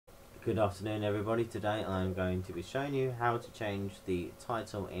Good afternoon everybody. Today I'm going to be showing you how to change the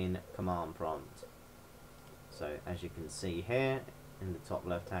title in command prompt. So as you can see here in the top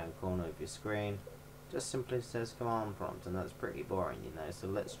left hand corner of your screen, just simply says command prompt, and that's pretty boring, you know, so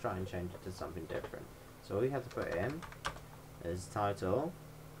let's try and change it to something different. So all you have to put in is title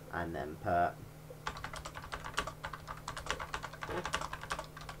and then put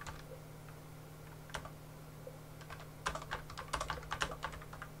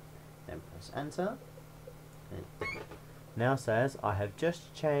then press enter. It now says I have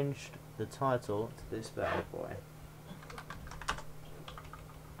just changed the title to this bad boy.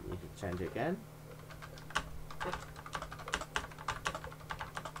 You can change it again.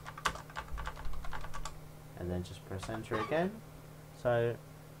 And then just press enter again. So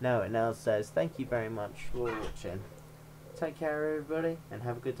now it now says thank you very much for watching. Take care everybody and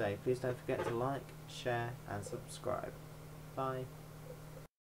have a good day. Please don't forget to like, share and subscribe. Bye.